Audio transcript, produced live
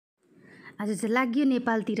आज चाहिँ लाग्यो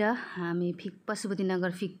नेपालतिर हामी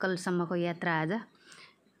पशुपतिनगर फिक्कलसम्मको यात्रा आज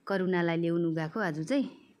करुणालाई ल्याउनु गएको आज चाहिँ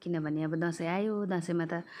किनभने अब दसैँ आयो दसैँमा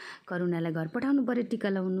त करुणालाई घर पठाउनु पर्यो टिका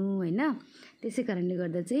लाउनु हैन त्यसै कारणले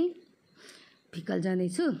गर्दा चाहिँ फिक्कल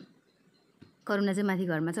जाँदैछु करुणा चाहिँ माथि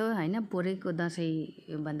घरमा छ हैन पोरेको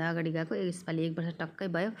दसैँ भन्दा अगाडि गएको यसपालि 1 वर्ष टक्कै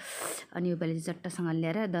भयो अनि योपालि चाहिँ चट्टसँग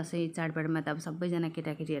ल्याएर दसैँ चाडबाडमा त अब सबैजना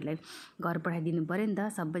केटाकेटीहरूलाई घर पठाइदिनु पर्यो नि त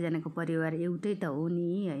सबैजनाको परिवार एउटै त हो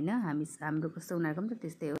नि हैन हाम्रो कस्तो उनीहरूको पनि त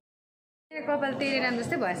त्यस्तै हो कपाल तेरे नाम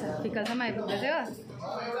जस्तै भएछ फिक्कलसम्म आइपुग्दा चाहिँ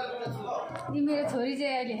हो नि मेरो छोरी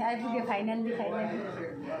चाहिँ अहिले आइपुग्यो फाइनल्ली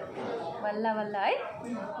बल्ल बल्ल है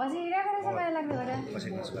बसिरहेको रहेछ माया लाग्ने भएर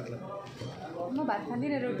म भात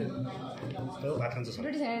खाँदिनँ रोटी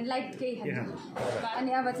रोटी छैन लाइट केही खान्छ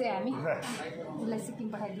अनि अब चाहिँ हामी उसलाई सिक्किम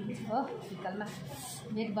पठाइदिन्छ हो फिक्कलमा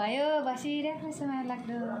भेट भयो बसिरहेको रहेछ माया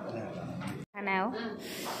लाग्दो खाना हो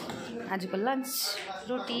आजको लन्च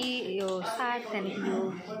रोटी यो साग त्यहाँदेखि यो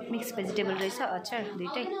मिक्स भेजिटेबल रहेछ अचार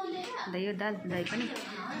दुइटै अन्त यो दाल दही पनि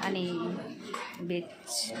अनि भेज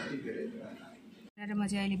र म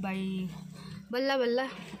चाहिँ अहिले बल्ल बल्ल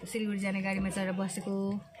सिलगढी जाने गाडीमा चढेर बसेको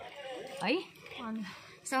है अनि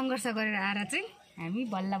सङ्घर्ष गरेर आएर चाहिँ हामी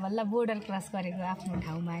बल्ल बल्ल बोर्डर क्रस गरेको आफ्नो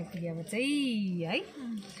ठाउँमा आइपुग्यो अब चाहिँ है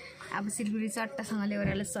अब सिलगढी चट्टासँगले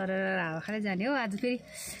ओह्रालो सरर हावा खाँदै जाने हो आज फेरि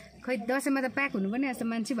खै दसैँमा त प्याक हुनुपर्ने जस्तो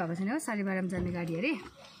मान्छे भएको छैन हो 12:30मा जाने गाडी अरे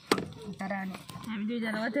तर अनि हामी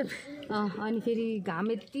दुईजना मात्रै अनि फेरि घाम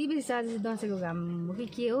यति बेसी छ आज दसैँको घाम हो कि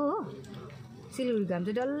के हो सिलगढी घाम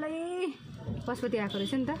चाहिँ डल्लै पशुपति आएको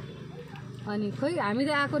रहेछ नि त अनि खोइ हामी त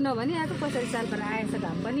आएको नभनी आएको 50 साल पर आएछ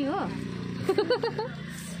घाम पनि हो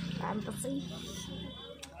घाम त चाहिँ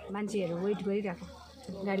मान्छेहरू वेट गरिरहेको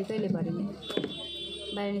गाडी कहिले भरिने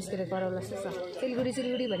बाहिर निस्केर कराउला जस्तो छ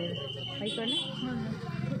सिलगढी भनेर है गर्न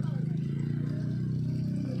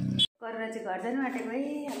करुणा चाहिँ घर जानु आँटेको है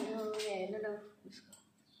हाम्रो हेर्नु न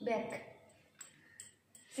ब्याक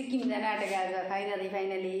सिक्किम जानु आँटेको आज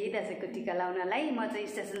फाइनली दसैँको टिका लाउनलाई म चाहिँ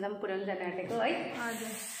स्टेसनसम्म पुऱ्याउनु जानु आँटेको है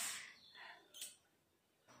हजुर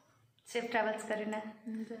सेफ ट्राभल्स करुणा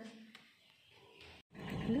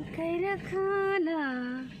लुकाएर खाना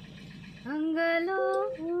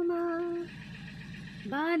अङ्गलोमा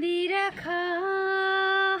बाँधिराख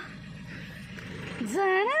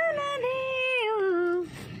जान नदेऊ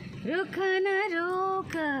रोक न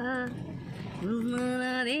रोक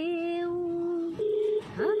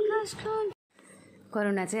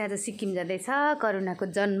करुणा चाहिँ आज सिक्किम जाँदैछ करुणाको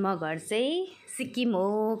जन्मघर चाहिँ सिक्किम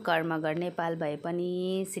हो कर्मघर नेपाल भए पनि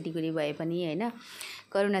सिलगढी भए पनि हैन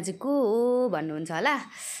करुणा चाहिँ को हो भन्नुहुन्छ होला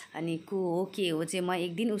अनि को हो के हो चाहिँ म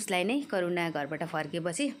एक दिन उसलाई नै करुणा घरबाट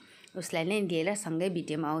फर्केपछि उसलाई नै लिएर सँगै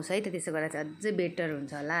भिडियोमा आउँछ है त त्यसो गर्दा चाहिँ अझै बेटर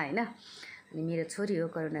हुन्छ होला हैन अनि मेरो छोरी हो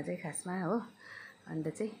करुणा चाहिँ खासमा हो अन्त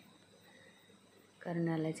चाहिँ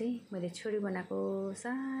करुणालाई चाहिँ मैले छोरी बनाएको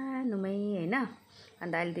सानोमै हैन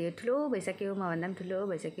अन्त अहिले त यो ठुलो भइसक्यो मभन्दा पनि ठुलो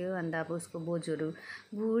भइसक्यो अन्त अब उसको बोजूहरू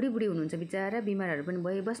बुढी हुनुहुन्छ बिचारा बिमारहरू पनि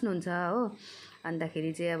भइबस्नुहुन्छ हो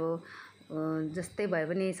अन्तखेरि चाहिँ अब जस्तै भए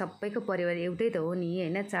पनि सबैको परिवार एउटै त हो नि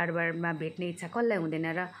हैन चाडबाडमा भेट्ने इच्छा कसलाई हुँदैन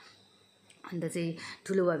र अन्त चाहिँ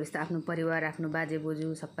ठुलो भएपछि त आफ्नो परिवार आफ्नो बाजे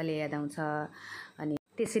बोजू सबैले याद आउँछ अनि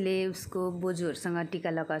त्यसैले उसको बोजूहरूसँग टिका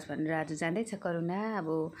लगाओस् भनेर आज जाँदैछ करुणा अब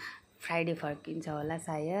फ्राइडे फर्किन्छ होला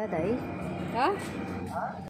सायद है